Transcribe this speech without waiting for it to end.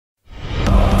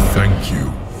Thank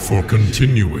you for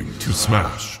continuing to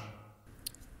smash.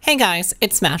 Hey guys,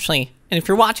 it's Smashley, and if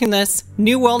you're watching this,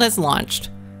 New World has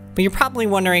launched. But you're probably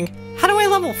wondering, how do I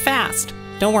level fast?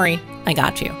 Don't worry, I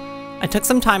got you. I took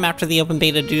some time after the open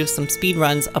beta to do some speed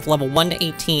runs of level 1 to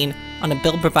 18 on a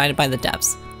build provided by the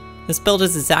devs. This build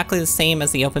is exactly the same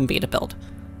as the open beta build.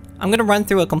 I'm going to run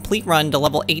through a complete run to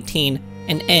level 18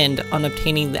 and end on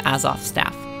obtaining the Azoth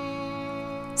staff.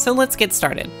 So let's get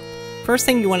started. First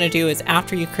thing you want to do is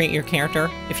after you create your character,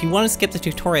 if you want to skip the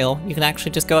tutorial, you can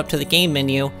actually just go up to the game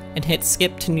menu and hit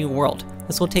skip to new world.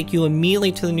 This will take you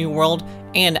immediately to the new world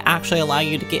and actually allow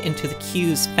you to get into the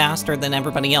queues faster than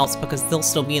everybody else because they'll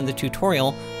still be in the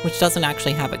tutorial, which doesn't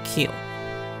actually have a queue.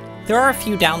 There are a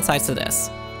few downsides to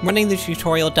this. Running the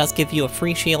tutorial does give you a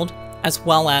free shield, as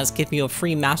well as give you a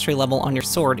free mastery level on your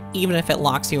sword, even if it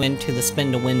locks you into the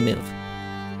spin to win move.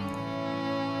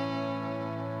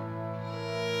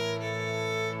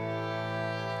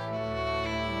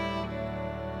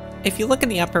 If you look in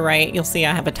the upper right, you'll see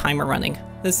I have a timer running.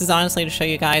 This is honestly to show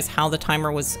you guys how the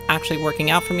timer was actually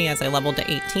working out for me as I leveled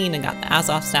to 18 and got the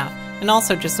Azoth staff, and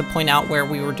also just to point out where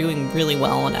we were doing really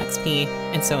well on XP,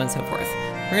 and so on and so forth.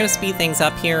 We're going to speed things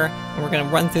up here, and we're going to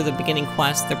run through the beginning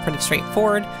quests. They're pretty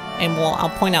straightforward, and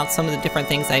I'll point out some of the different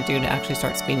things I do to actually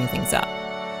start speeding things up.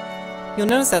 You'll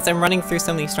notice as I'm running through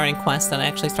some of these starting quests that I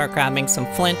actually start grabbing some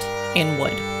flint and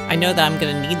wood. I know that I'm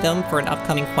going to need them for an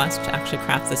upcoming quest to actually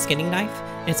craft the skinning knife,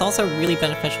 and it's also really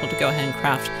beneficial to go ahead and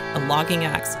craft a logging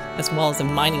axe as well as a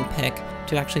mining pick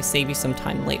to actually save you some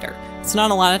time later. It's not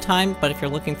a lot of time, but if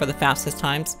you're looking for the fastest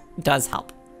times, it does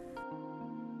help.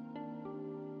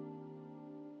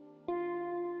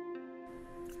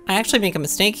 I actually make a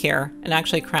mistake here and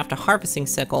actually craft a harvesting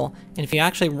sickle, and if you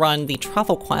actually run the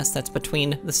truffle quest that's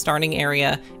between the starting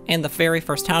area and the very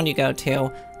first town you go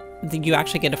to, you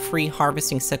actually get a free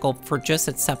harvesting sickle for just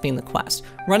accepting the quest.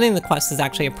 Running the quest is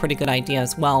actually a pretty good idea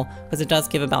as well, because it does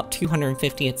give about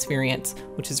 250 experience,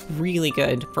 which is really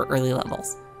good for early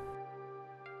levels.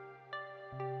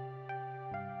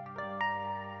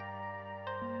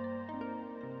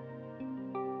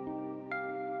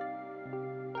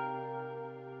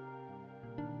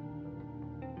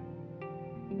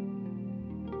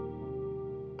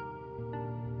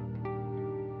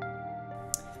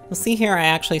 You'll see here I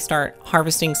actually start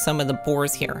harvesting some of the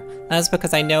boars here. That is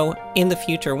because I know in the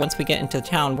future, once we get into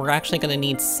town, we're actually going to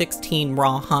need 16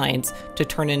 raw hides to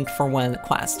turn in for one of the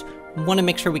quests. We want to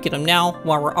make sure we get them now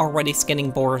while we're already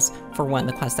skinning boars for one of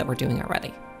the quests that we're doing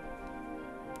already.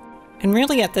 And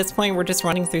really at this point, we're just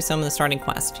running through some of the starting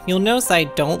quests. You'll notice I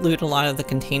don't loot a lot of the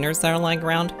containers that are lying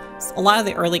around. A lot of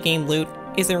the early game loot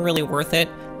isn't really worth it.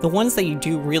 The ones that you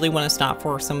do really want to stop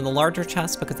for are some of the larger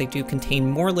chests because they do contain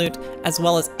more loot, as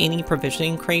well as any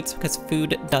provisioning crates because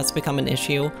food does become an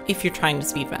issue if you're trying to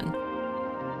speedrun.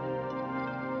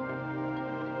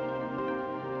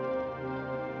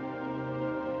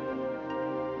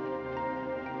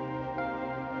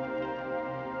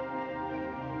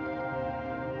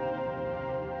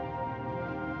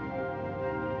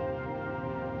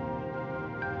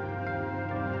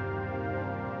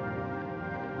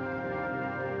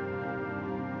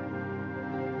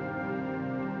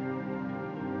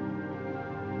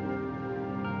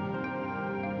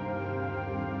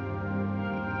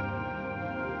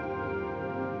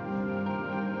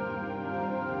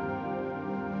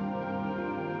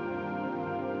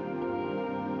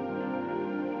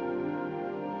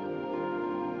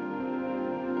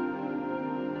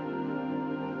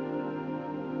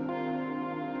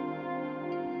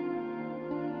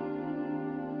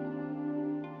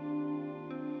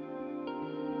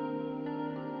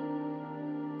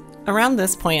 Around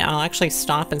this point, I'll actually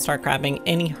stop and start grabbing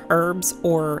any herbs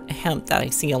or hemp that I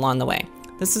see along the way.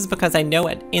 This is because I know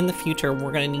in the future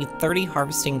we're going to need 30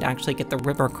 harvesting to actually get the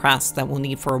river crest that we'll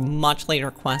need for a much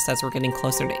later quest as we're getting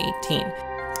closer to 18.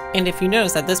 And if you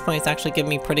notice, at this point it's actually giving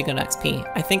me pretty good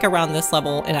XP. I think around this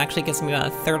level it actually gives me about a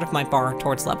third of my bar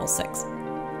towards level 6.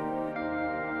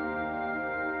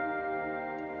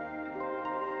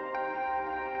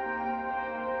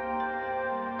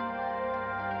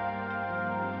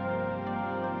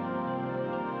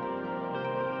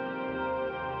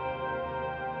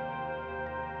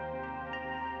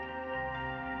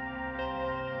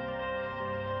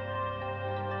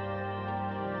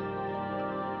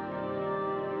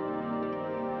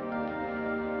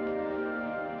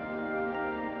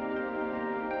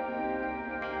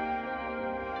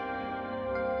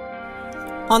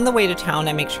 On the way to town,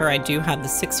 I make sure I do have the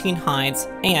 16 hides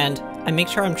and I make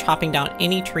sure I'm chopping down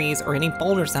any trees or any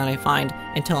boulders that I find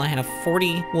until I have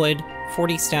 40 wood,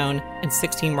 40 stone, and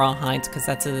 16 raw hides, because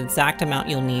that's the exact amount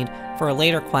you'll need for a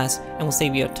later quest and will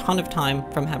save you a ton of time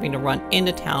from having to run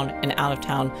into town and out of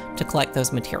town to collect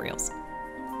those materials.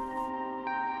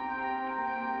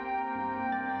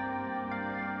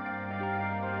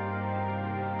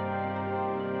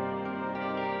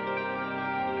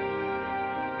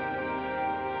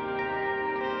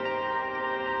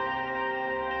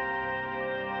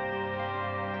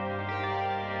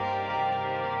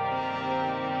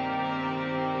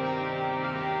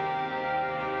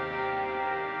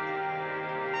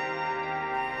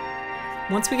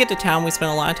 Once we get to town, we spend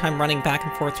a lot of time running back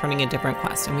and forth running a different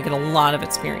quest, and we get a lot of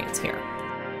experience here.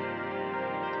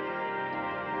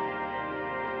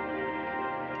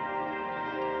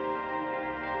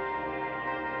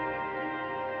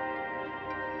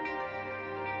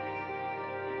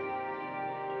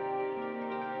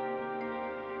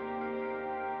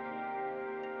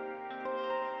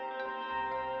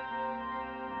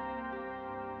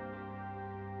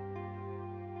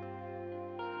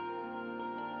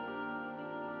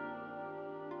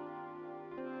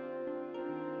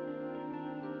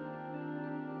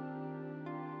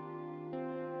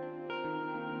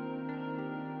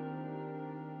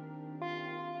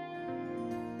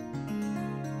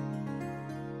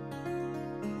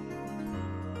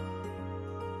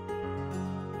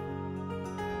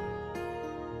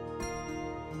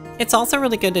 It's also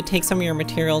really good to take some of your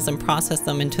materials and process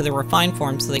them into the refined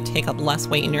form so they take up less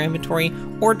weight in your inventory,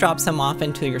 or drop some off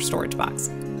into your storage box.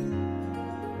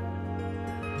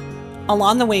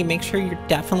 Along the way, make sure you're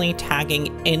definitely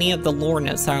tagging any of the lore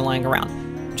notes that are lying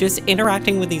around. Just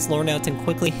interacting with these lore notes and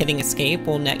quickly hitting escape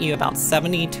will net you about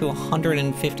 70 to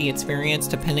 150 experience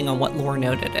depending on what lore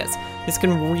note it is. This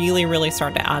can really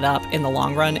start to add up in the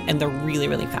long run, and they're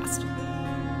really fast.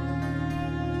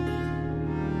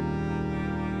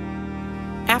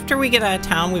 After we get out of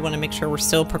town, we want to make sure we're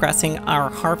still progressing our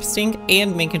harvesting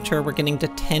and making sure we're getting to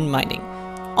 10 mining.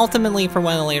 Ultimately, for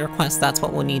one of the later quests, that's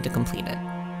what we'll need to complete it.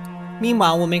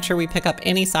 Meanwhile, we'll make sure we pick up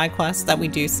any side quests that we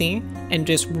do see and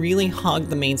just really hug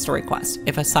the main story quest.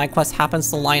 If a side quest happens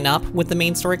to line up with the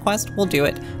main story quest, we'll do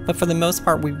it, but for the most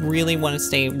part, we really want to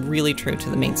stay really true to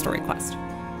the main story quest.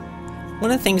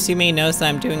 One of the things you may notice that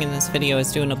I'm doing in this video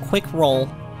is doing a quick roll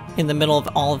in the middle of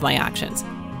all of my actions.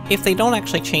 If they don't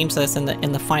actually change this in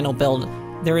the final build,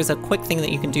 there is a quick thing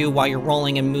that you can do while you're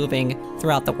rolling and moving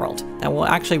throughout the world that will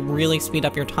actually really speed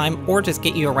up your time or just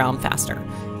get you around faster.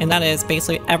 And that is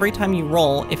basically every time you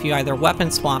roll, if you either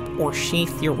weapon swap or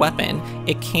sheath your weapon,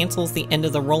 it cancels the end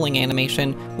of the rolling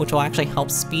animation, which will actually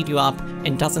help speed you up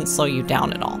and doesn't slow you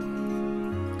down at all.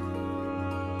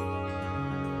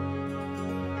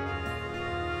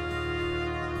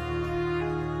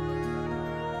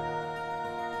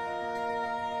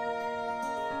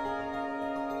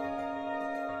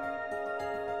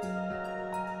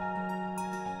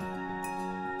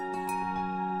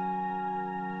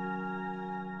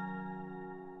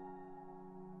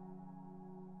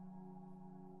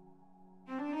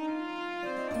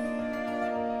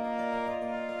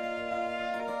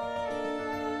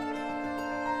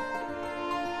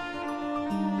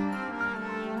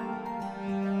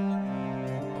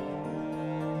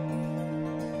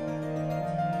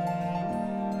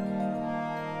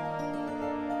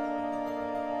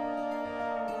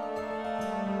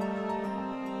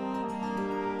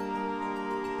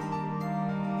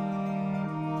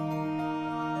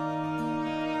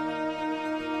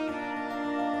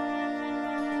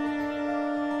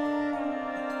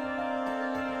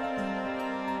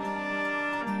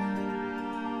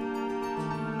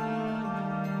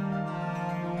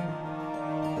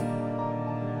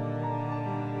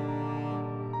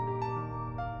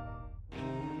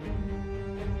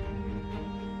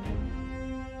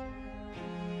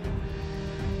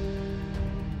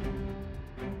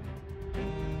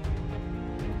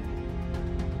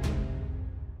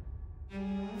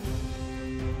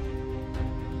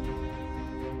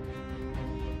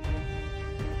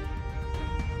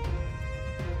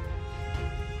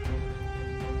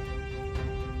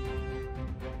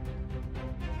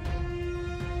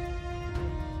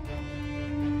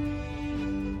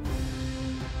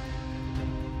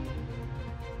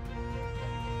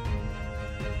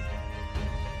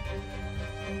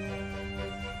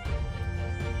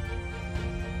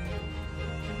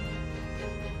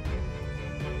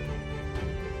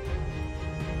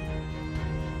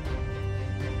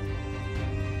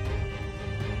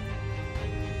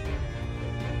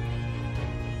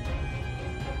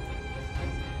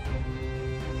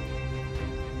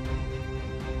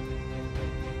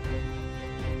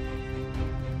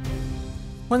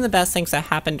 One of the best things that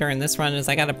happened during this run is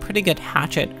I got a pretty good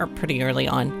hatchet pretty early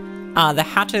on. The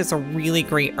hatchet is a really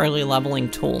great early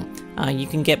leveling tool. You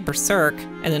can get Berserk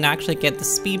and then actually get the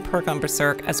speed perk on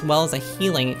Berserk as well as a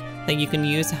healing that you can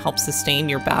use to help sustain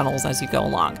your battles as you go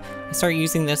along. I started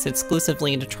using this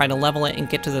exclusively to try to level it and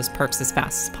get to those perks as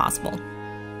fast as possible.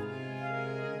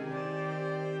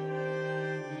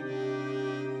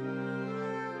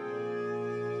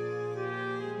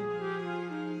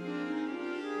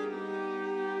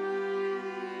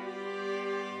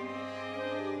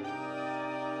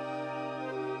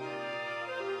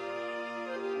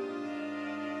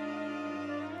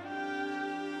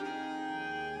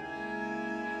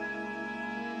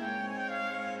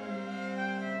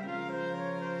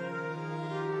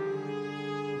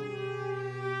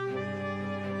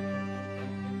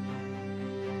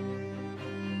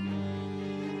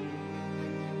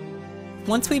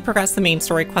 Once we progress the main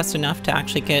story quest enough to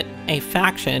actually get a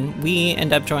faction, we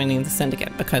end up joining the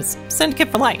Syndicate, because Syndicate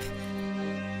for life!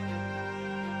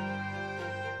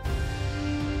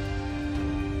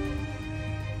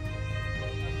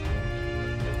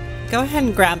 Go ahead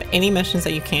and grab any missions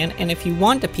that you can, and if you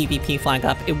want a PvP flag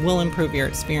up, it will improve your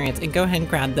experience, and go ahead and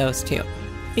grab those too.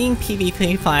 Being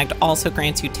PvP flagged also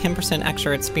grants you 10%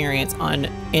 extra experience on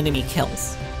enemy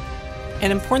kills. An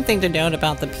important thing to note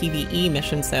about the PvE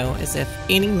missions though is if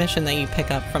any mission that you pick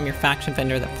up from your faction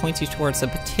vendor that points you towards a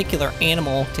particular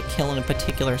animal to kill in a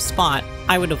particular spot,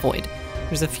 I would avoid.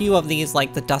 There's a few of these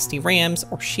like the dusty rams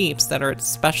or sheeps that are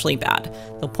especially bad.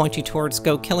 They'll point you towards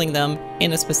go killing them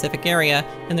in a specific area,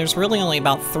 and there's really only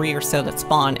about 3 or so that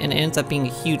spawn, and it ends up being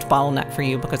a huge bottleneck for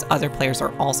you because other players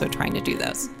are also trying to do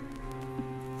those.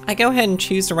 I go ahead and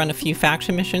choose to run a few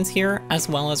faction missions here, as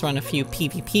well as run a few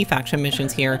PvP faction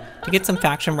missions here to get some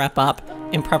faction rep up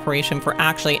in preparation for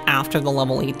actually after the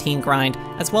level 18 grind,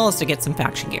 as well as to get some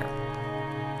faction gear.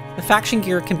 The faction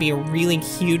gear can be a really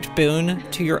huge boon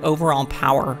to your overall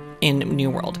power in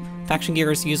New World. Faction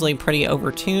gear is usually pretty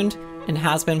overtuned and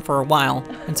has been for a while,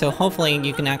 and so hopefully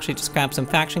you can actually just grab some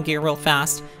faction gear real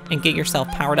fast and get yourself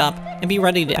powered up and be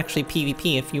ready to actually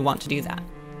PvP if you want to do that.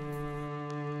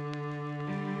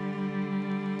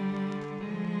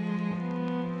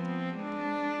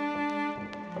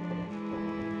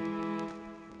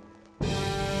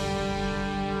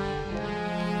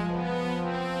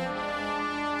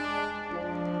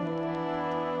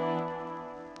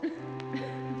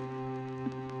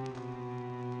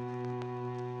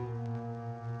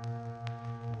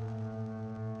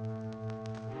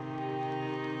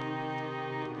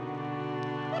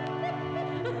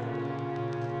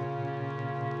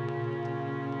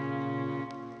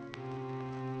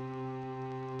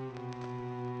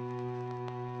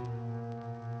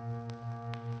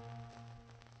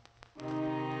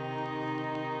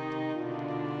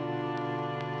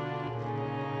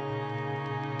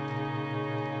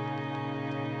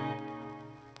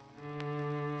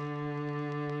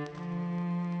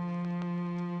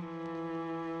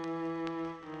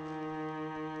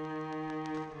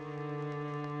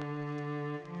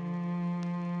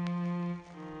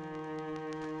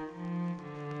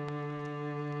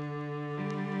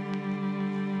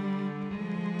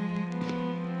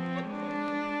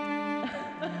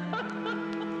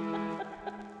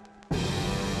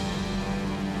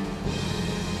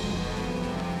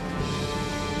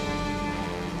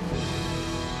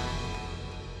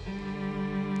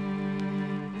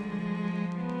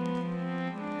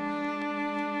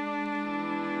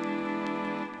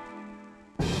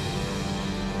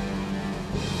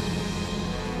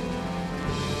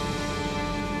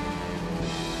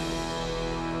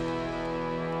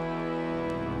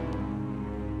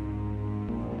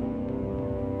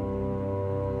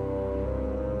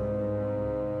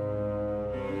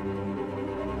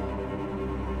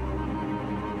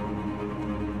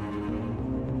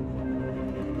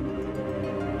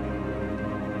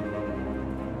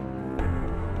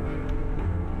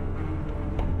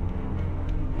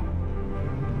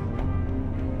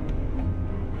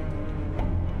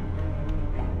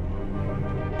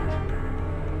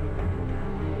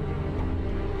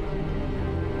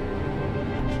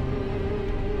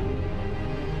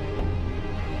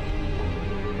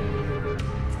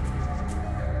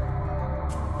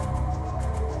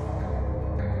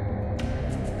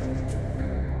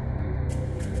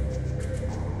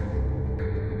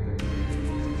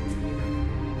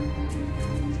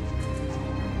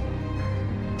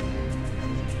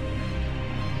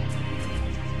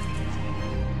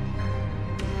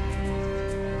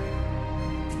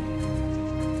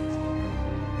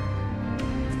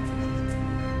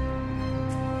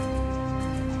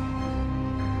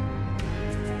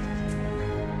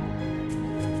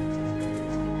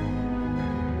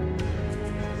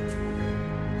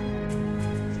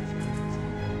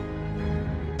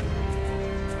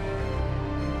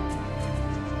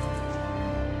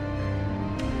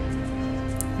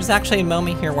 There's actually a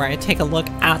moment here where I take a look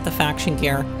at the faction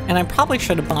gear, and I probably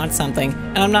should have bought something,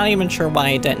 and I'm not even sure why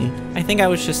I didn't. I think I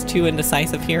was just too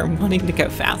indecisive here and wanting to go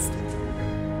fast.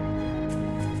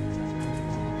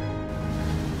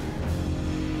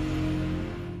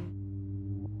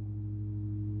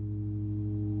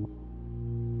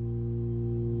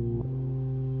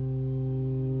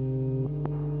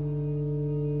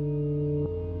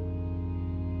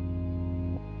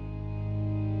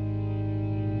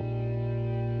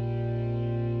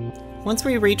 Once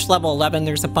we reach level 11,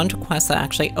 there's a bunch of quests that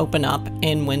actually open up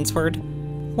in Windsward.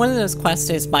 One of those quests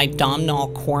is by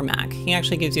Domhnall Cormac. He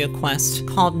actually gives you a quest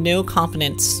called No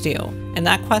Competent Stew, and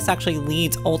that quest actually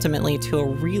leads ultimately to a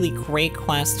really great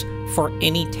quest for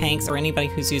any tanks or anybody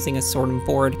who's using a sword and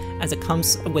board, as it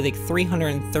comes with a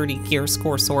 330 gear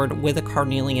score sword with a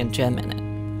carnelian gem in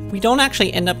it. We don't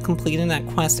actually end up completing that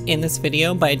quest in this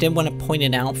video, but I did want to point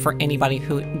it out for anybody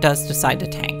who does decide to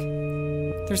tank.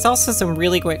 There's also some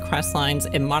really great quest lines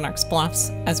in Monarch's Bluffs,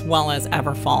 as well as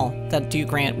Everfall, that do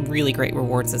grant really great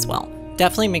rewards as well.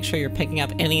 Definitely make sure you're picking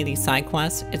up any of these side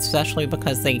quests, especially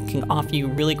because they can offer you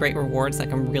really great rewards that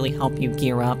can really help you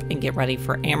gear up and get ready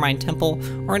for Amrine Temple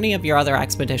or any of your other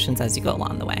expeditions as you go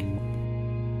along the way.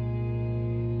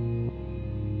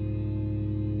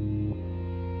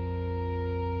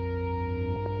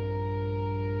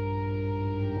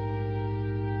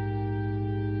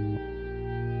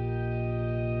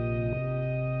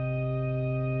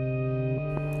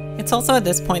 It's also at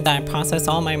this point that I process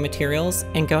all my materials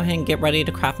and go ahead and get ready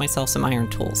to craft myself some iron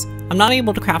tools. I'm not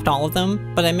able to craft all of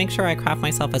them, but I make sure I craft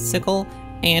myself a sickle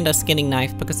and a skinning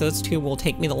knife because those two will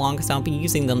take me the longest. I'll be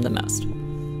using them the most.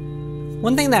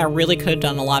 One thing that I really could have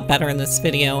done a lot better in this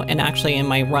video, and actually in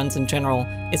my runs in general,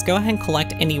 is go ahead and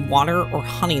collect any water or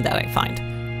honey that I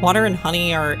find. Water and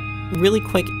honey are really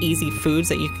quick, easy foods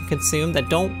that you can consume that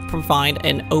don't provide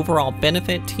an overall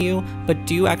benefit to you, but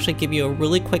do actually give you a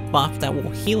really quick buff that will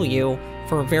heal you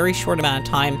for a very short amount of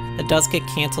time that does get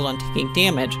canceled on taking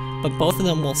damage, but both of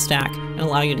them will stack and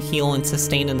allow you to heal and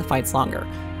sustain in the fights longer.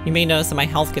 You may notice that my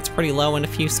health gets pretty low in a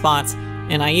few spots,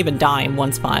 and I even die in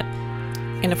one spot.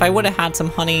 And if I would have had some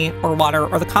honey or water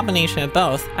or the combination of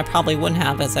both, I probably wouldn't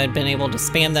have, as I'd been able to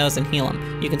spam those and heal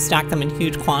them. You can stack them in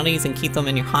huge quantities and keep them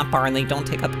in your hotbar, and they don't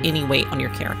take up any weight on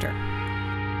your character.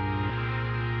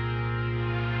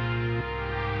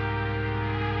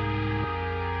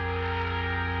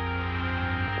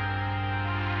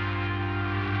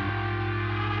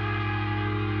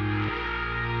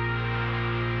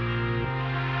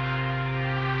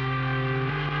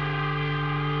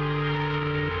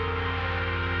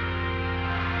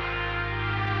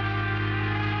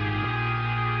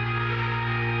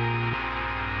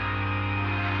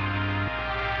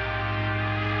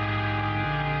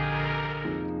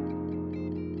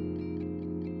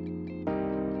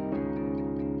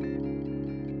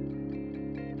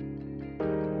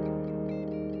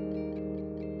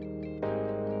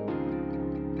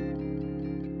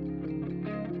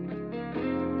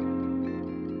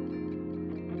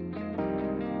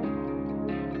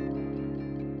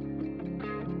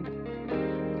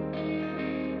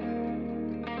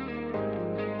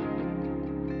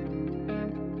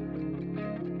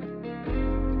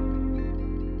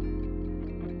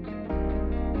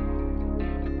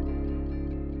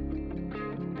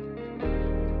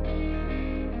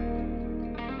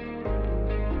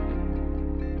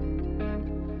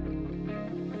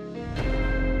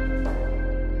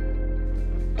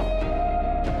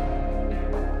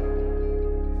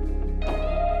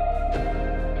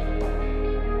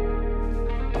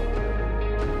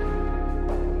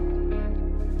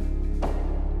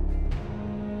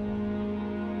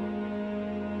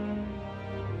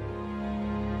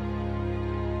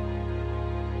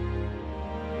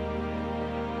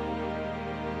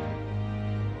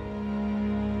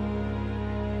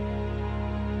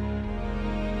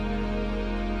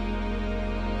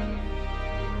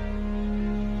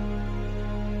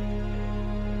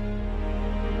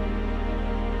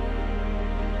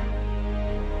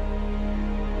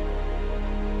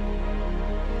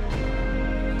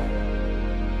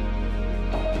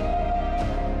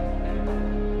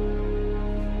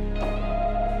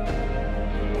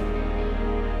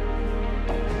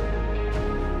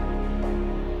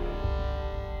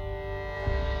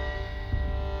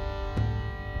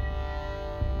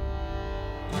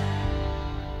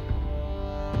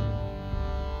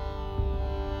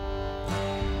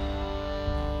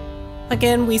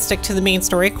 Again, we stick to the main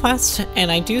story quest, and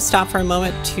I do stop for a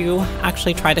moment to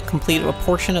actually try to complete a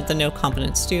portion of the No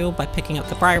Competent Stew by picking up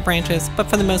the briar branches, but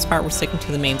for the most part we're sticking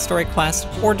to the main story quest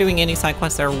or doing any side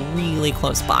quests that are really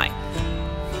close by.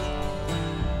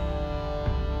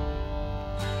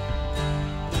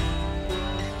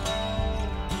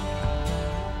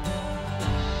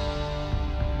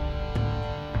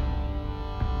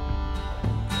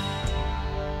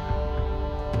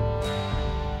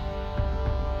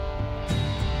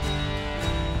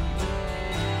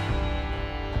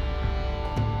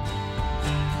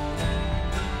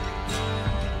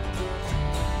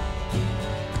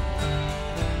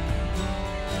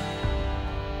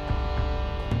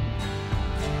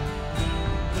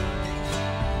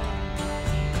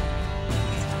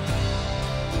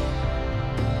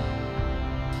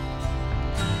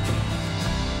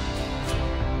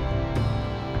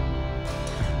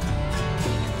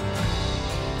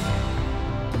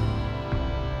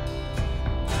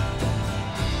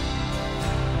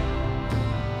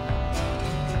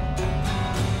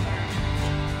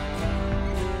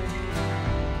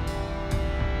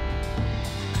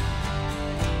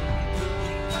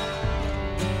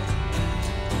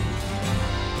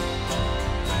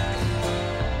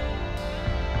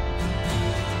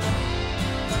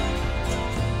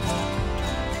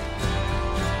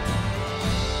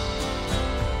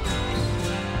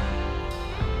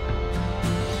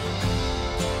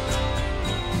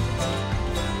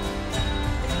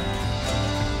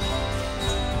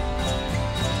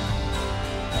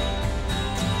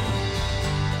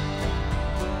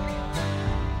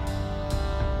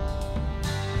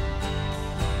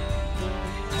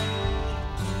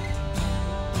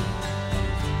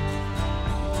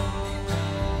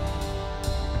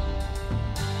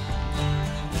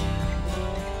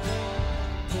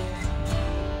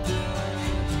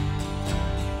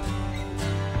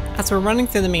 As we're running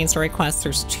through the main story quest,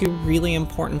 there's two really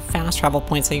important fast travel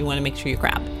points that you want to make sure you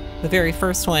grab. The very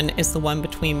first one is the one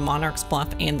between Monarch's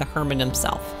Bluff and the Hermit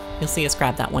himself. You'll see us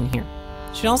grab that one here.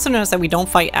 You should also notice that we don't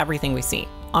fight everything we see.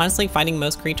 Honestly, fighting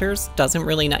most creatures doesn't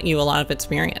really net you a lot of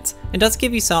experience. It does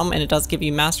give you some, and it does give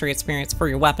you mastery experience for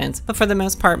your weapons, but for the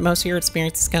most part, most of your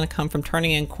experience is going to come from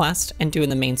turning in quests and doing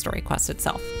the main story quest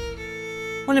itself.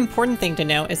 One important thing to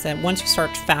note is that once you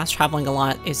start fast traveling a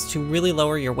lot is to really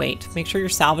lower your weight. Make sure you're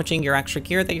salvaging your extra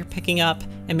gear that you're picking up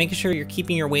and making sure you're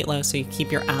keeping your weight low so you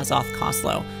keep your Azoth cost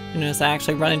low. You notice I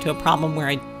actually run into a problem where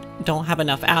I don't have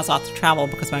enough Azoth to travel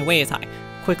because my weight is high.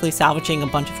 Quickly salvaging a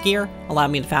bunch of gear allowed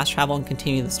me to fast travel and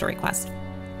continue the story quest.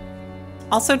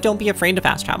 Also, don't be afraid to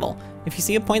fast travel. If you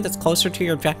see a point that's closer to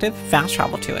your objective, fast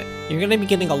travel to it. You're going to be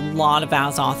getting a lot of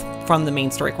Azoth from the main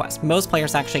story quest. Most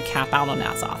players actually cap out on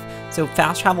Azoth, so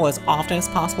fast travel as often as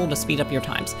possible to speed up your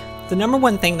times. The number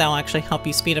one thing that will actually help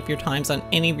you speed up your times on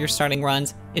any of your starting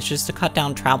runs is just to cut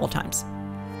down travel times.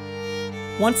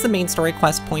 Once the main story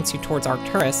quest points you towards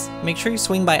Arcturus, make sure you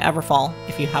swing by Everfall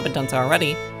if you haven't done so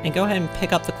already, and go ahead and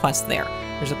pick up the quest there.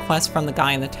 There's a quest from the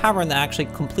guy in the tavern that actually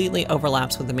completely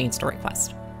overlaps with the main story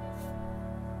quest.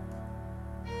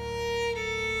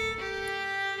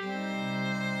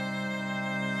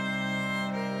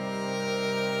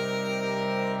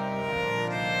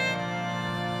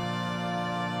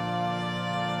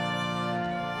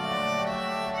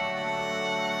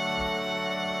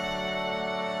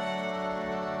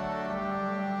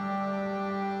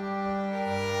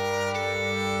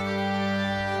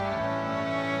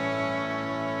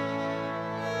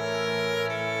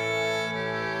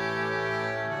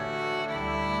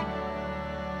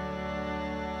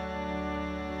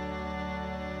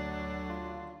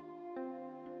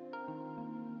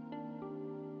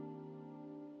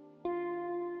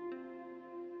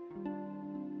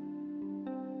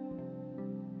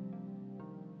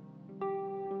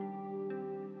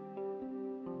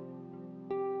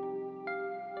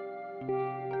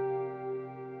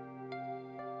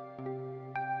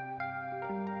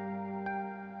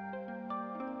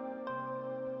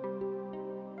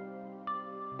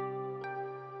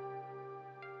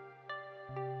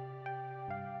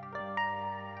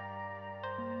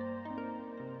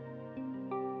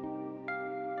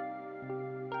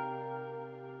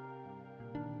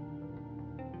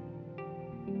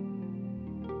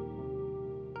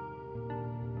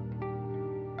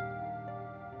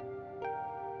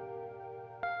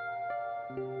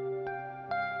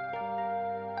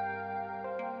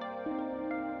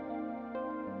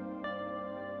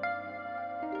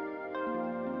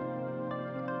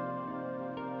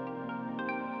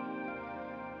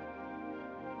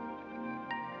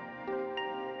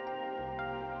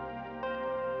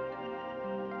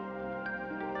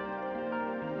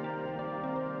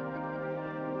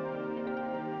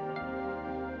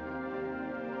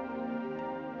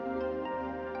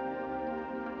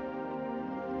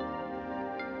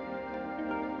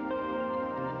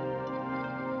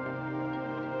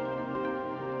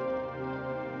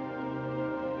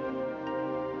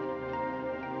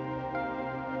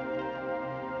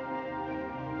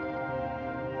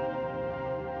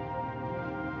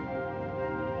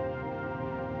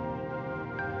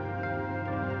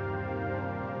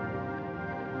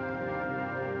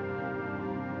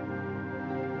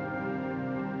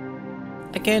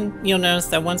 Again, you'll notice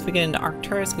that once we get into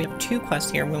Arcturus, we have two quests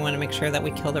here. We want to make sure that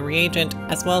we kill the reagent,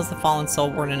 as well as the Fallen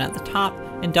Soul Warden at the top,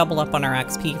 and double up on our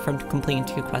XP from completing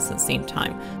two quests at the same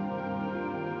time.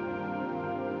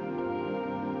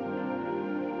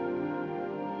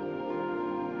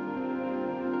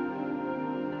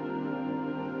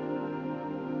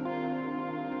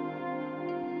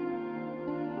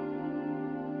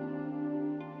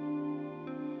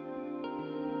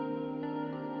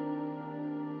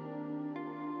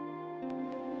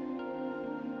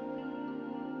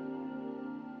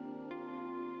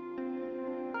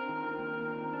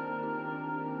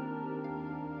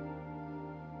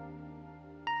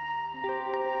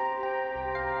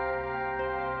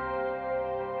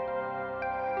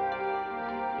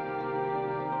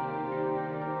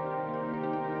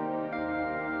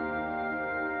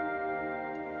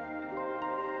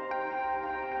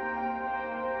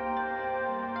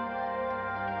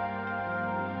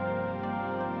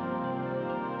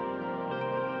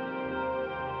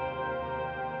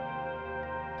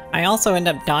 I also end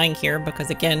up dying here because,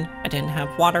 again, I didn't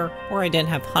have water or I didn't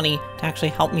have honey to actually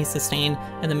help me sustain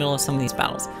in the middle of some of these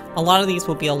battles. A lot of these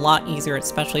will be a lot easier,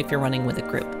 especially if you're running with a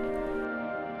group.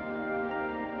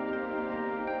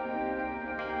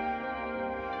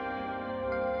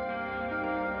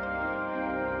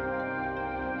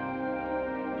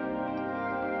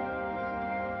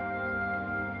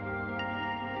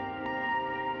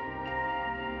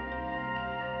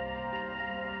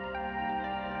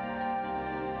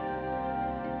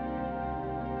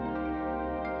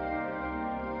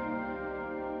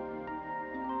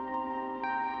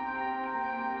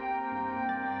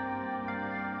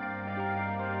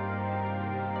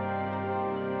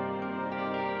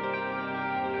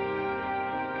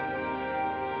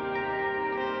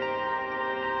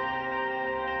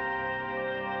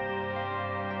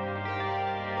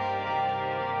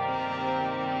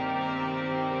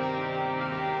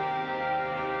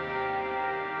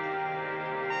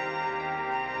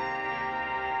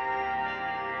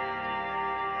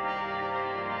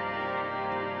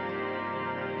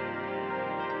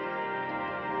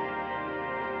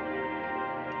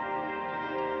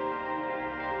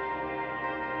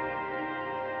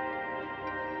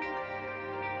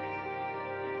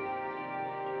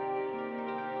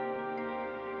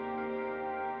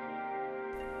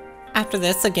 After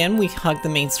this, again, we hug the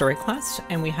main story quest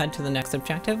and we head to the next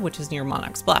objective, which is near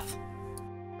Monarch's Bluff.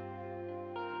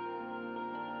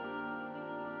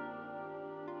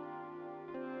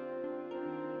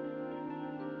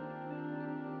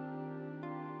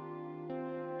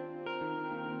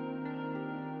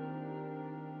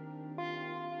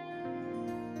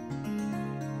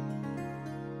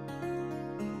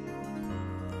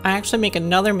 I actually make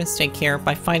another mistake here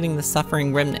by fighting the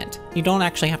Suffering Remnant. You don't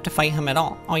actually have to fight him at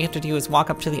all. All you have to do is walk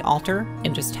up to the altar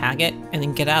and just tag it and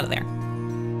then get out of there.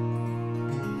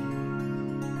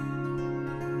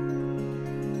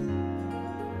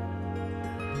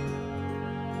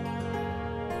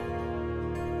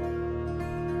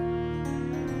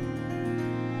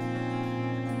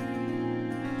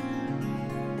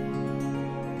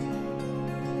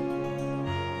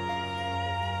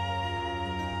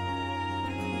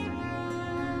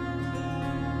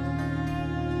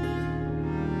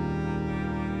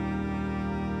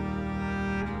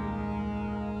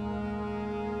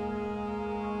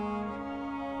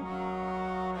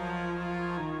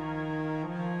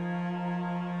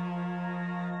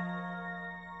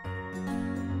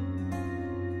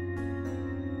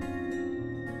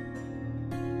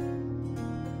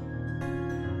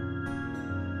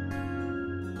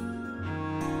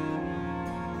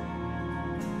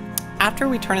 After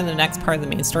we turn in the next part of the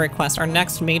main story quest, our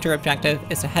next major objective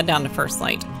is to head down to First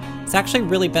Light. It's actually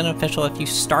really beneficial if you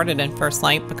started in First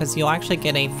Light because you'll actually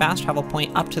get a fast travel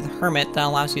point up to the Hermit that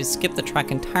allows you to skip the trek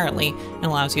entirely and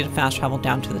allows you to fast travel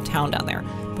down to the town down there.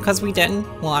 Because we didn't,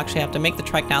 we'll actually have to make the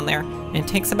trek down there, and it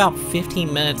takes about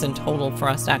 15 minutes in total for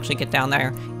us to actually get down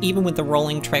there, even with the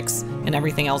rolling tricks and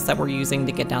everything else that we're using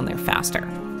to get down there faster.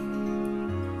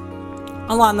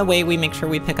 Along the way, we make sure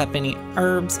we pick up any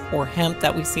herbs or hemp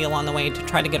that we see along the way to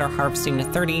try to get our harvesting to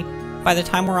 30. By the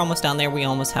time we're almost down there, we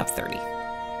almost have 30.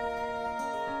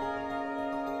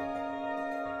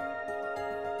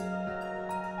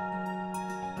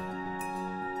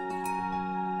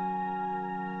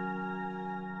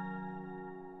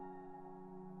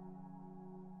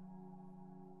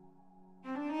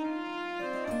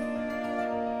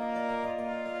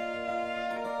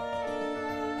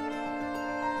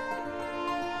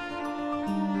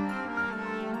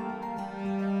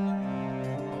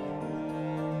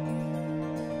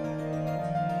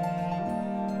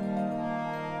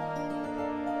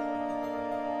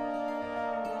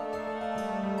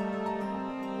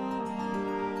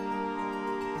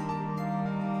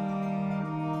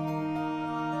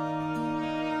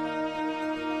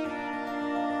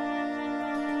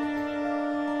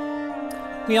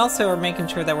 We also are making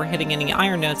sure that we're hitting any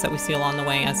iron nodes that we see along the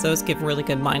way, as those give really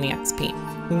good mining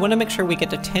XP. We want to make sure we get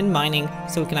to 10 mining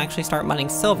so we can actually start mining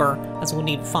silver, as we'll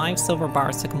need 5 silver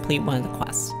bars to complete one of the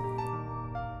quests.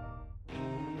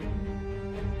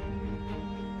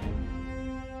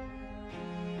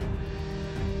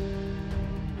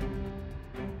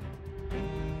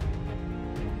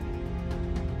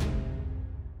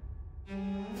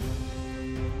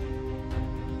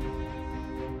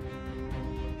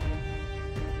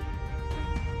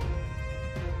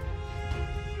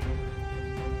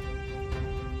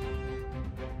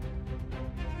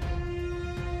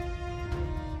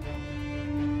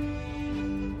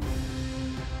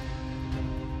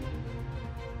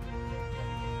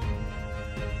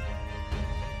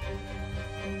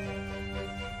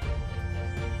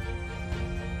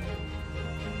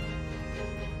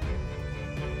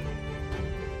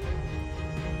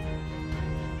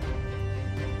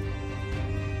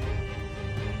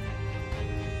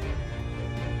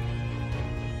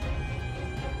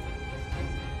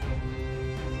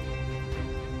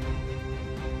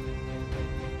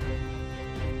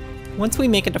 Once we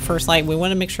make it to First Light, we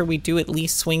want to make sure we do at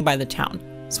least swing by the town.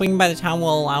 Swinging by the town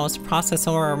will allow us to process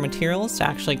some of our materials to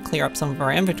actually clear up some of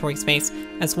our inventory space,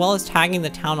 as well as tagging the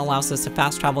town allows us to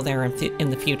fast travel there in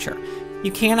the future.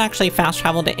 You can actually fast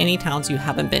travel to any towns you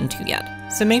haven't been to yet,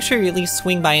 so make sure you at least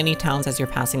swing by any towns as you're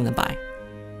passing them by.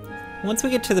 Once we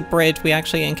get to the bridge, we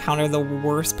actually encounter the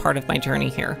worst part of my journey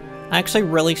here. I actually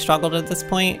really struggled at this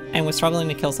point and was struggling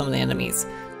to kill some of the enemies.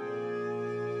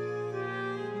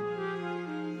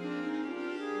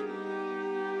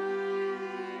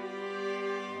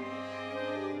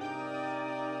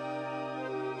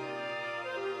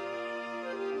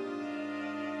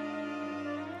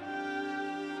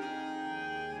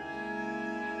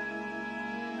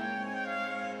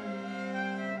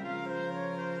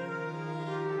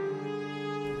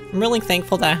 I'm really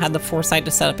thankful that I had the foresight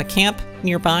to set up a camp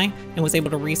nearby and was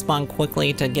able to respawn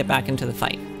quickly to get back into the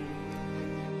fight.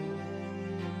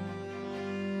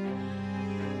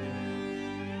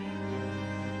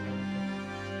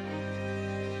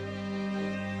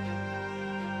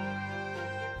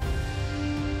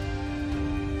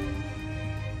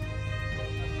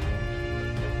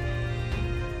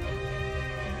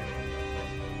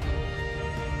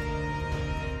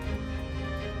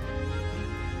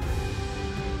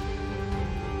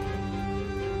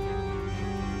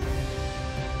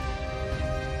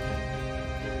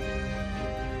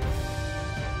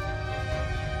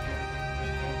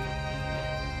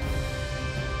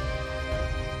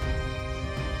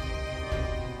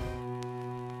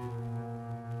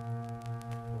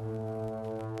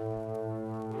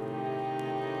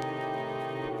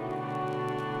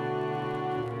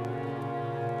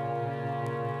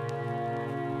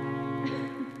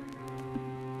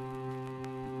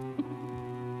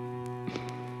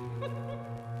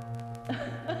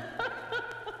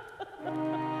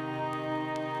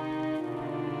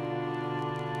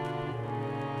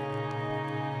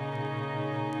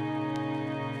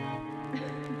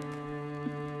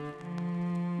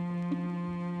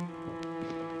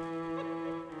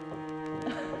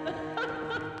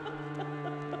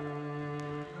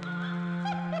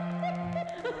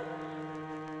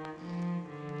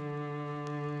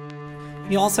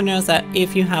 You also notice that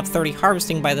if you have 30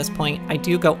 harvesting by this point, I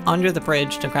do go under the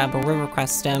bridge to grab a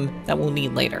rivercrest stem that we'll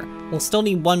need later. We'll still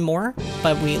need one more,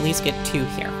 but we at least get 2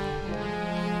 here.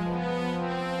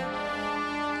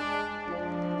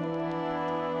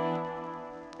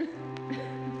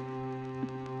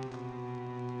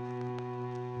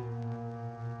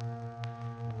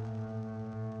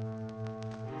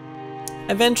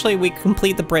 Eventually we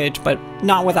complete the bridge, but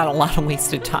not without a lot of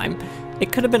wasted time.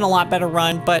 It could have been a lot better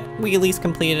run, but we at least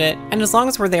completed it, and as long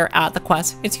as we're there at the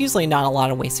quest, it's usually not a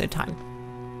lot of wasted time.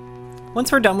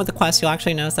 Once we're done with the quest, you'll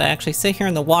actually notice that I actually sit here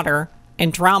in the water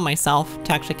and drown myself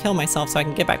to actually kill myself so I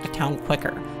can get back to town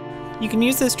quicker. You can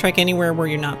use this trick anywhere where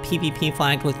you're not PvP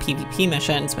flagged with PvP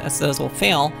missions, as those will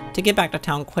fail, to get back to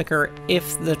town quicker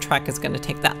if the trek is going to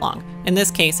take that long. In this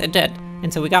case, it did,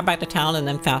 and so we got back to town and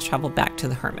then fast traveled back to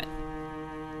the Hermit.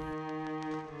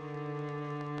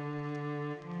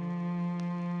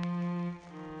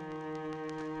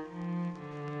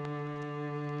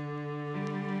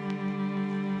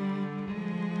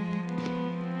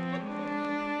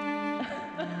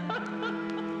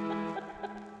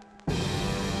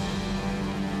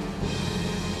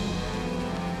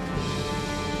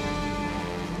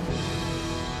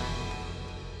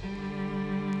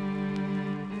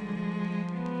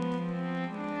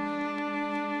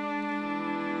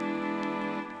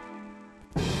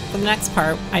 For the next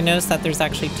part, I noticed that there's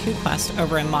actually 2 quests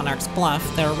over in Monarch's Bluff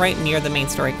that are right near the main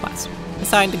story quest. I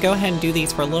decided to go ahead and do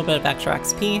these for a little bit of extra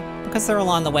XP, because they're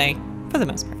along the way, for the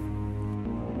most part.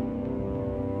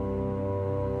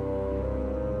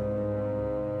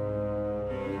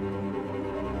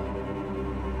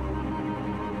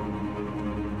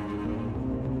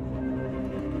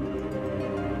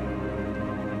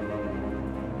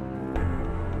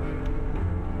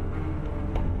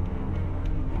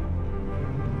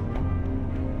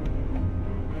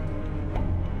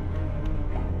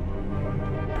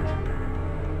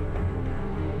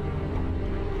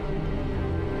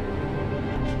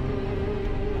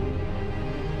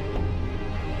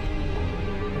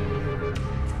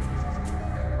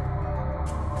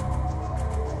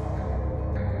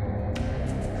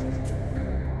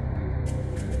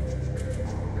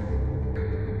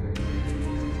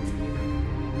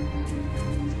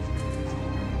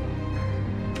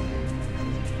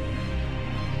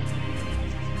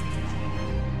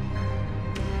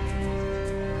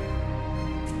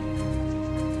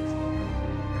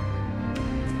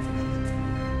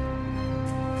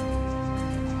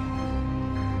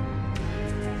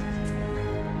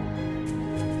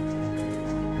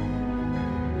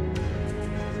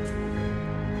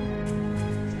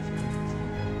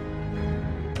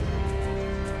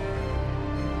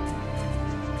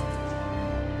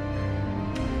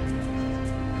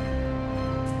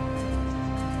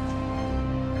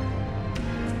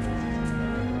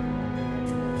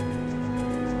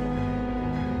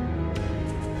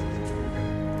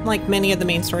 Like many of the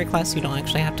main story quests, you don't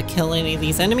actually have to kill any of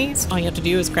these enemies. All you have to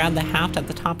do is grab the haft at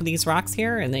the top of these rocks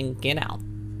here and then get out.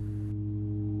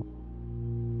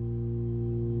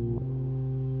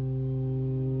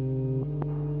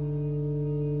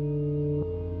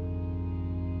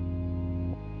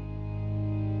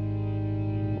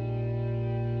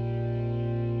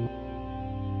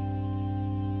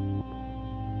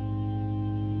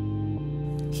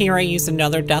 Here I used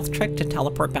another death trick to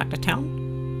teleport back to town.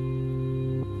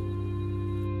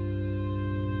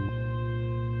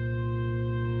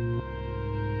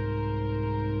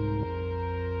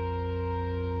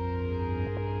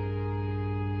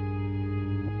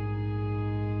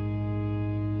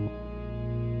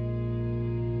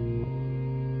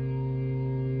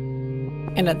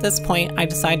 And at this point, I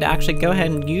decided to actually go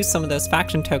ahead and use some of those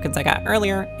faction tokens I got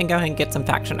earlier and go ahead and get some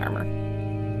faction armor.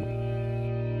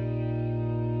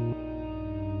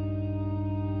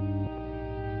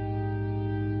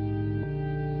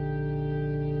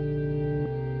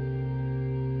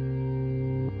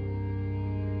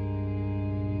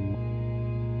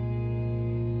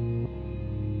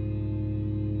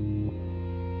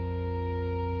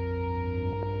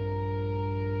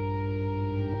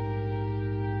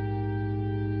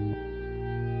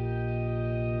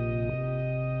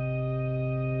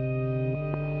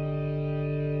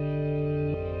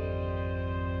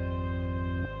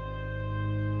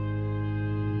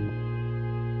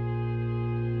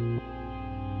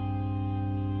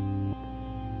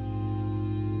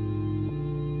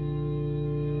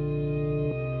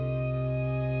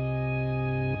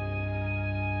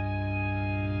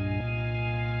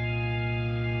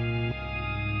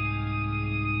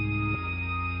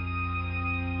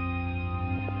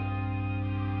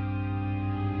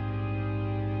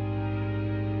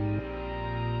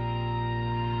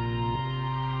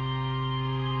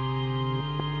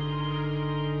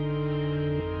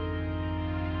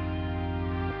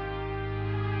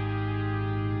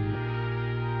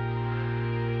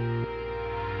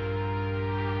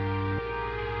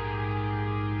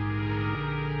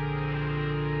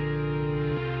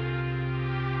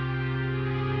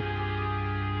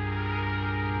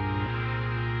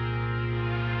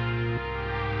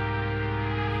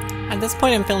 At this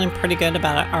point I'm feeling pretty good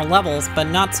about our levels, but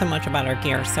not so much about our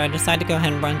gear, so I decided to go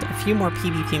ahead and run a few more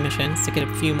PvP missions to get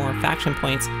a few more faction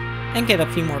points and get a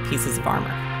few more pieces of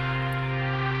armor.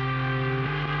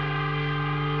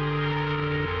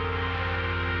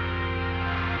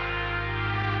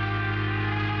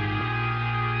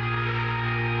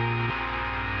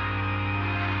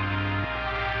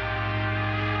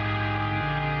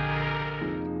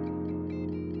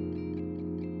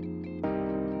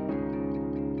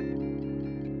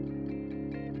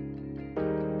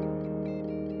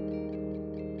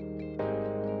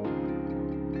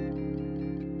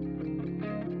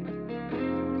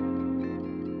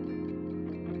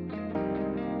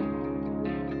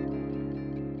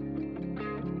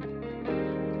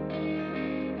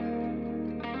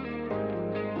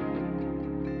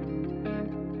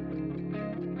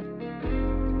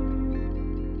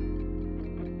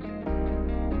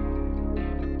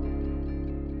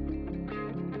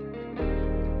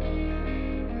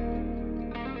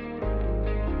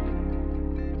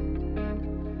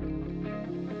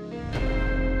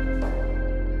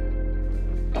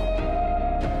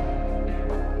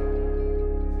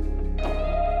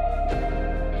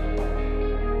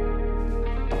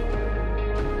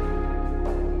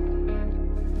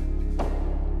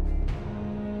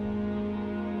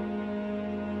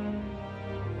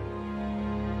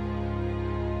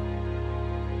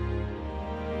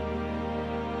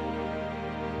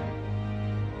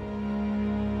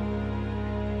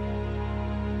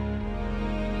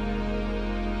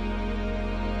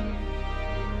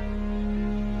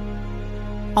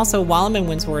 Also, while I'm in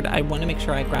Windsward, I want to make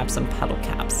sure I grab some petal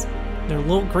caps. They're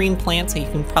little green plants that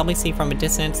you can probably see from a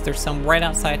distance. There's some right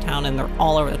outside town and they're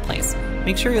all over the place.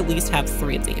 Make sure you at least have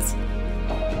 3 of these.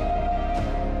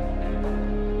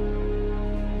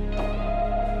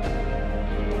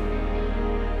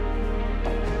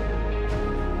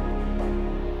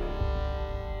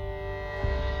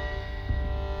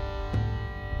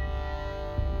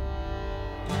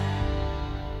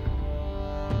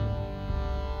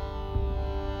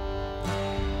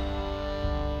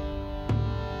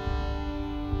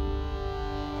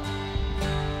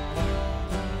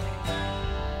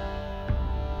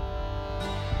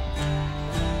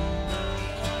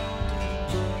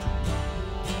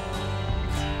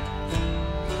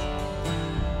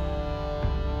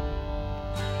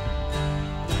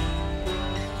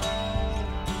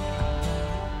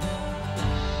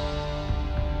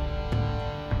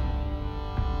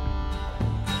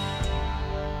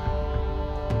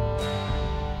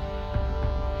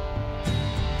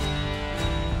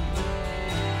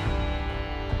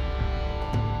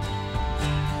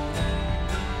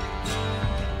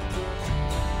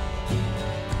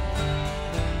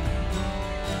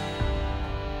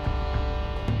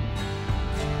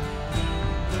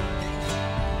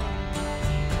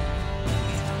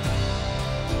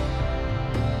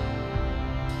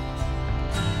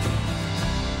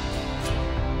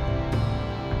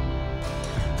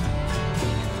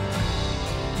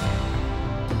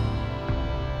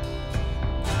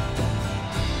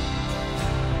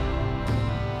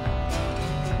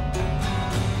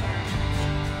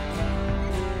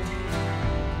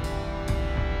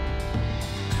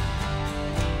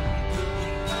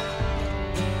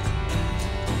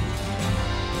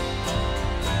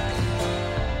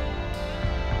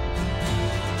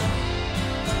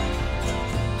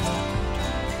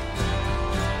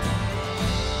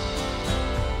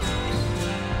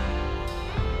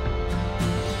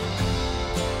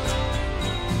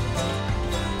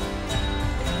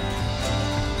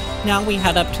 Now we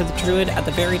head up to the Druid at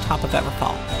the very top of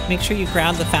Everfall. Make sure you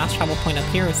grab the fast travel point up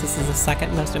here, as this is the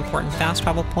second most important fast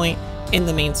travel point in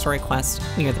the main story quest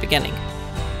near the beginning.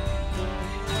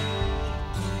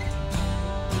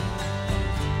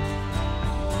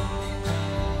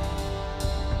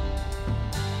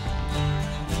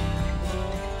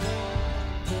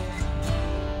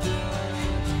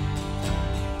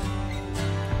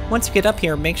 Once you get up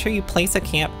here, make sure you place a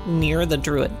camp near the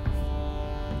Druid.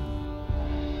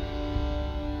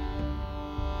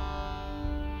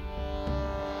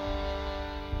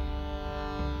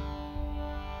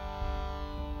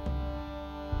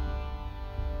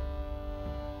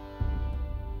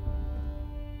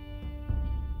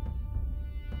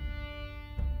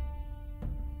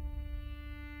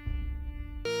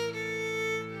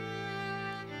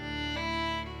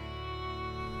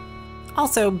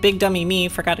 Also, big dummy me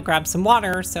forgot to grab some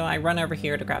water, so I run over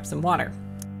here to grab some water.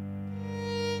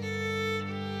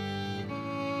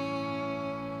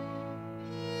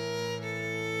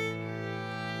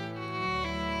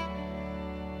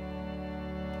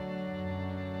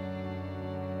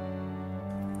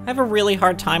 have a really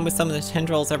hard time with some of the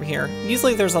tendrils over here.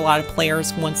 Usually there's a lot of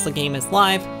players once the game is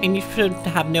live, and you should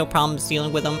have no problems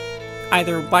dealing with them,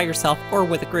 either by yourself or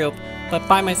with a group, but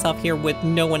by myself here with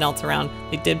no one else around,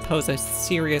 they did pose a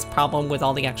serious problem with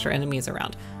all the extra enemies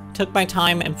around. Took my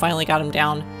time and finally got them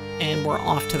down, and we're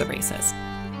off to the races.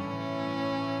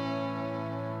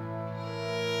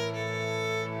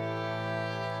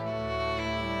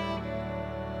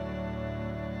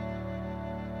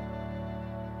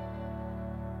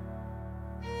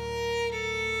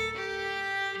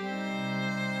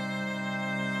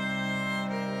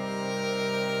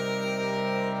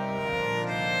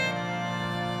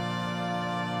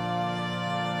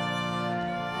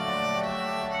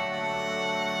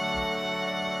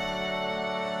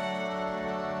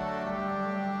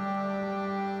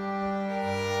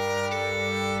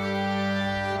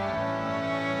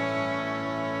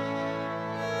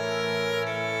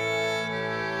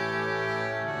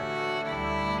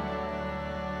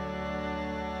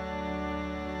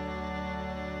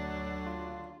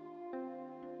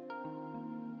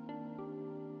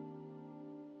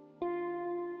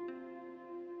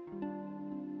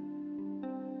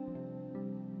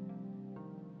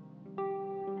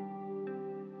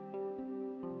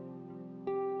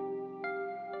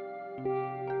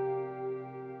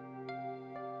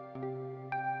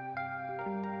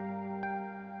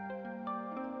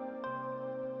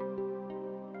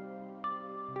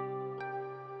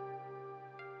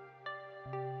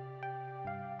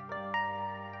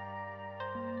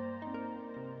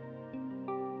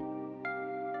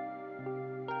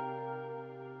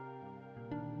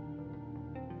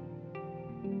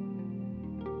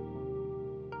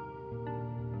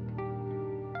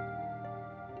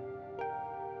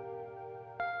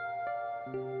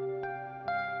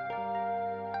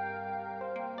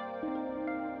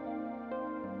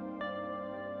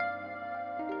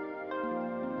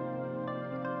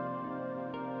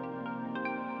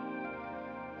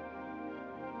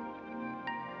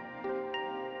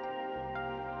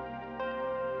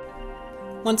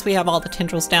 Once we have all the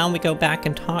tendrils down, we go back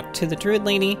and talk to the druid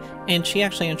lady, and she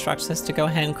actually instructs us to go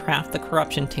ahead and craft the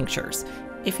corruption tinctures.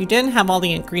 If you didn't have all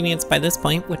the ingredients by this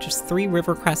point, which is 3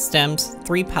 rivercrest stems,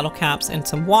 3 petal caps, and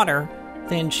some water,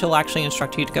 then she'll actually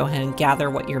instruct you to go ahead and gather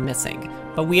what you're missing.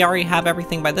 But we already have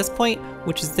everything by this point,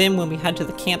 which is then when we head to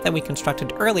the camp that we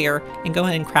constructed earlier and go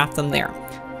ahead and craft them there.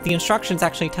 The instructions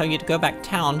actually tell you to go back to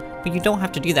town, but you don't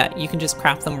have to do that. You can just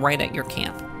craft them right at your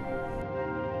camp.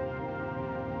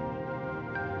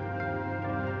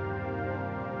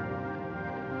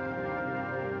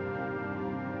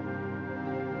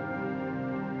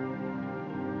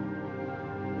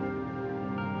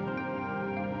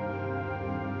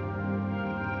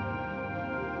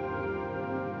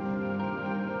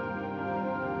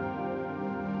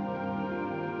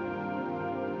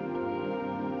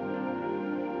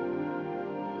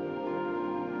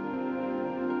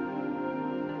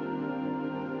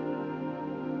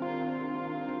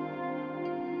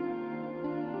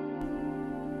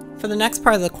 For the next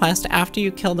part of the quest, after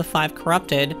you kill the 5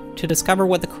 corrupted, to discover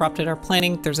what the corrupted are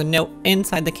planning, there's a note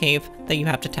inside the cave that you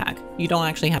have to tag. You don't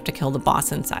actually have to kill the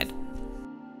boss inside.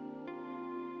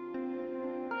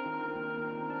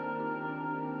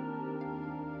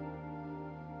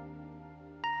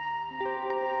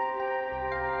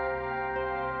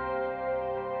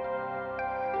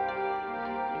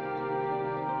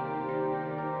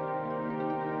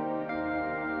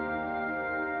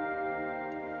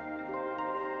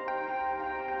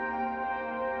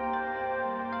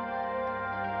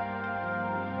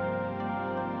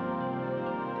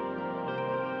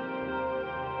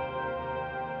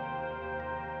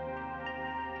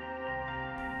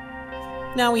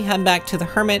 Now we head back to the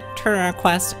hermit, turn our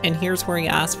quest, and here's where he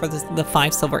asks for the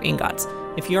 5 silver ingots.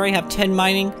 If you already have 10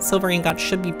 mining, silver ingots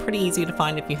should be pretty easy to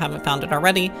find if you haven't found it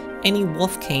already. Any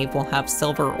wolf cave will have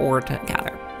silver ore to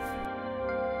gather.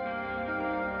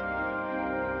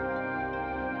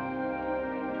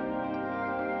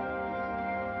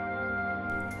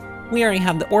 We already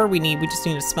have the ore we need, we just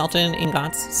need to smelt it in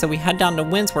ingots, so we head down to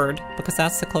Windsward because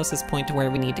that's the closest point to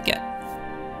where we need to get.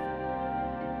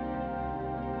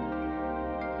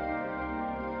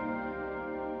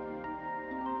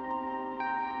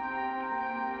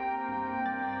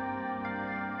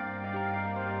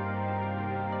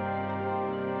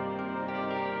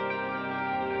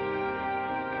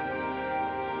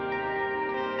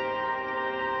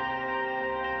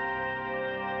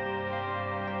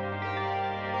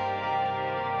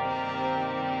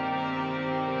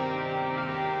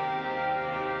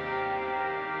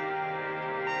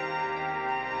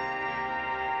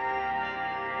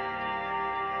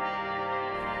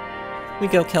 We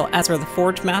go kill Ezra the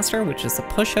Forge Master, which is a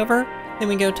pushover. Then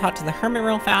we go talk to the Hermit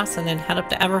real fast and then head up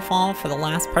to Everfall for the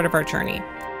last part of our journey.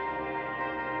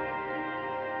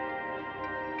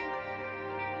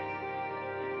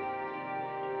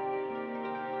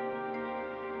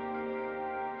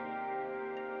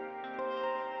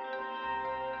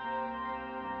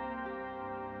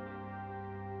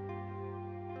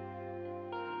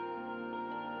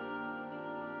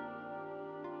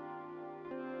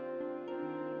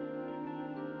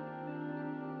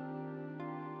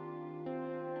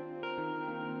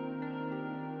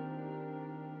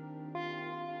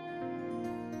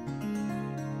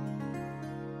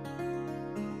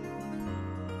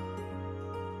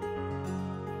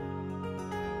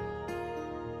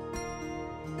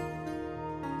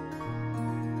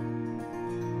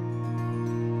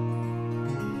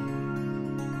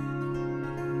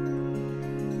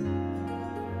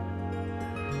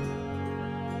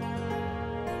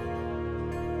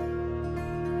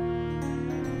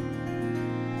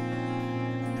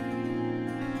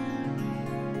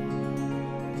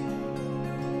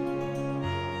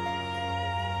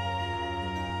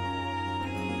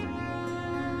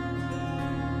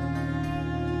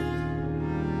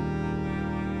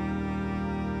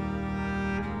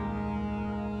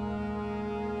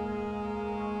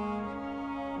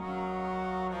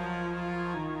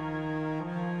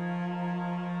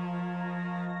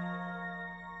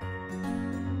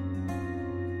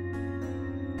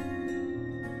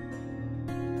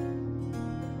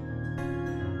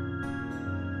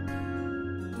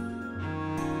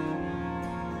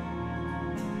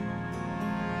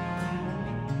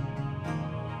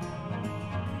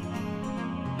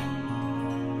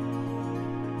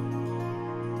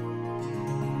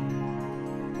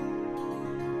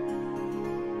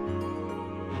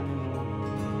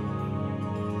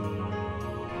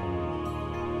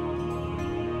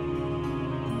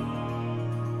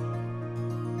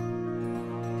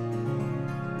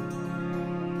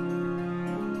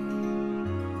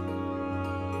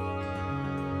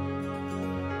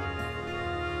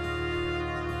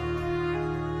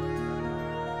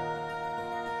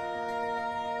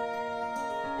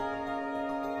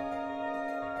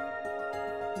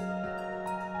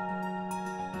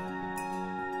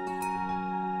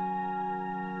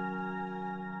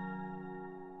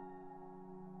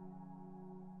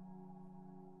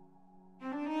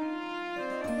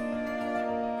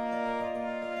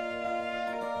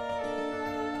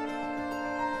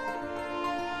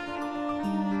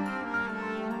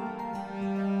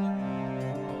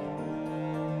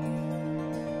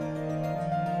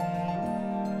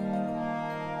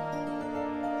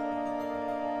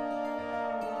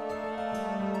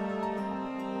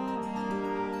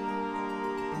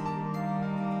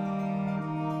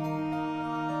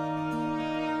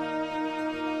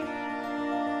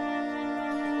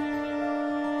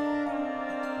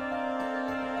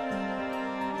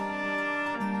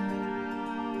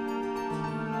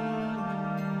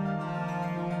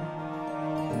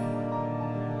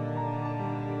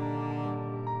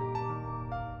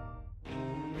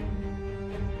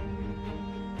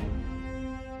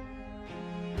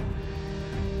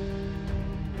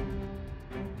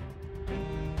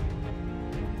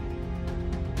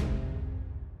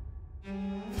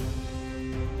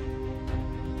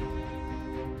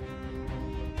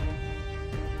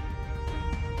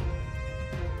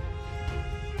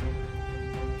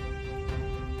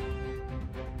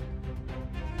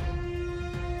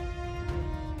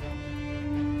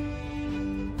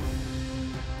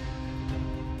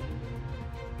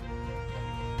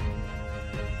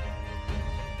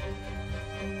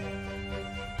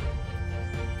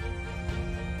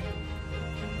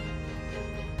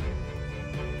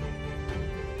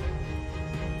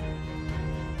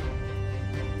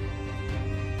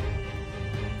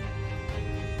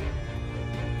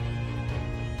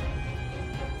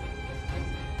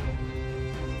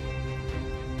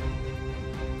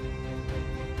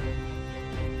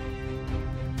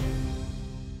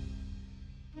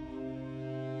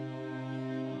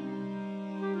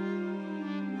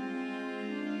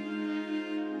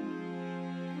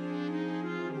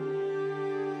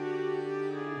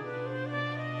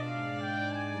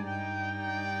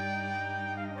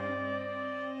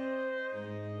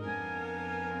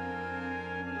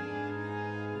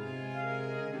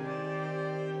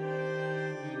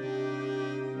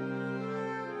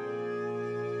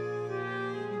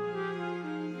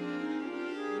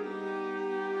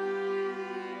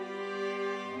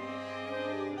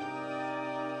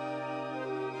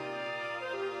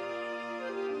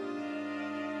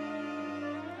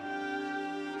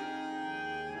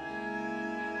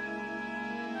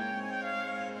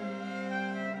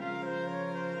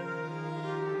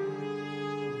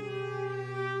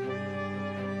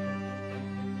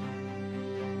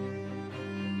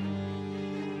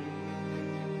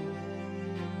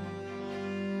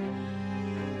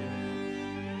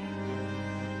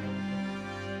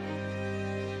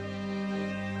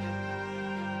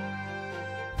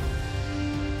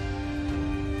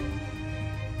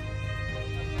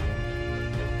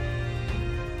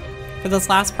 For this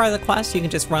last part of the quest, you can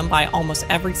just run by almost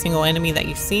every single enemy that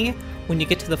you see. When you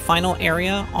get to the final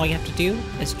area, all you have to do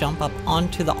is jump up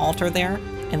onto the altar there,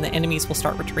 and the enemies will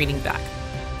start retreating back.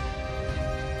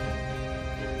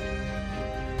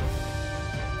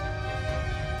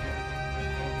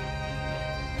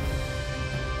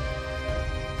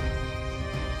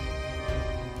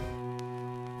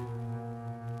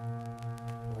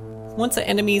 Once the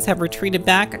enemies have retreated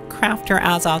back, craft your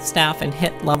Azoth staff and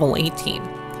hit level 18.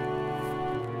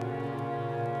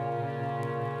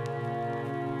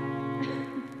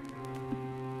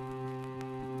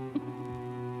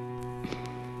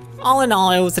 All in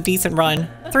all, it was a decent run.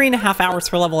 3.5 hours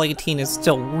for level 18 is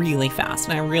still really fast,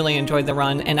 and I really enjoyed the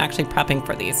run and actually prepping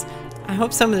for these. I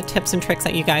hope some of the tips and tricks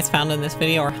that you guys found in this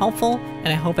video are helpful, and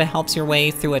I hope it helps your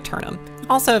way through Eternum.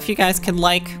 Also, if you guys could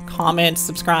like, comment,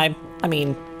 subscribe,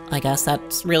 I guess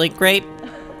that's really great.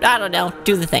 I don't know,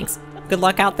 do the things. Good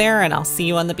luck out there, and I'll see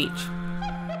you on the beach.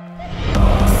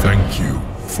 Thank you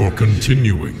for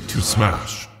continuing to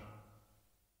Smash.